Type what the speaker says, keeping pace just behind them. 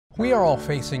We are all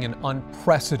facing an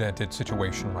unprecedented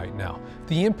situation right now.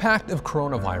 The impact of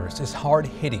coronavirus is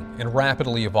hard-hitting and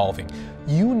rapidly evolving.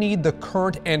 You need the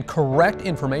current and correct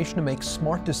information to make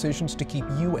smart decisions to keep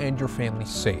you and your family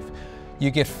safe.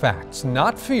 You get facts,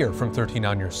 not fear, from 13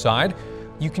 on your side.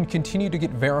 You can continue to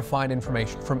get verified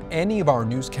information from any of our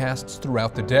newscasts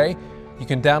throughout the day. You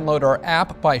can download our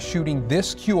app by shooting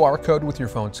this QR code with your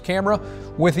phone's camera.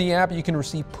 With the app, you can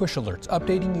receive push alerts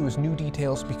updating you as new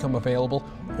details become available,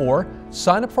 or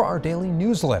sign up for our daily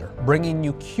newsletter, bringing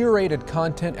you curated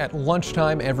content at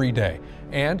lunchtime every day.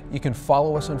 And you can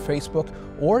follow us on Facebook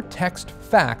or text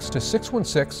FACTS to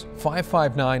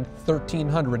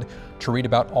 616-559-1300 to read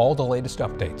about all the latest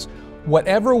updates.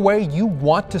 Whatever way you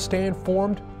want to stay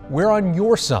informed, we're on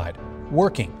your side,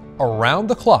 working around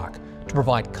the clock to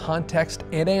provide context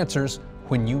and answers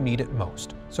when you need it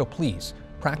most. So please,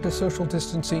 practice social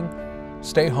distancing,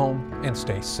 stay home, and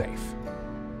stay safe.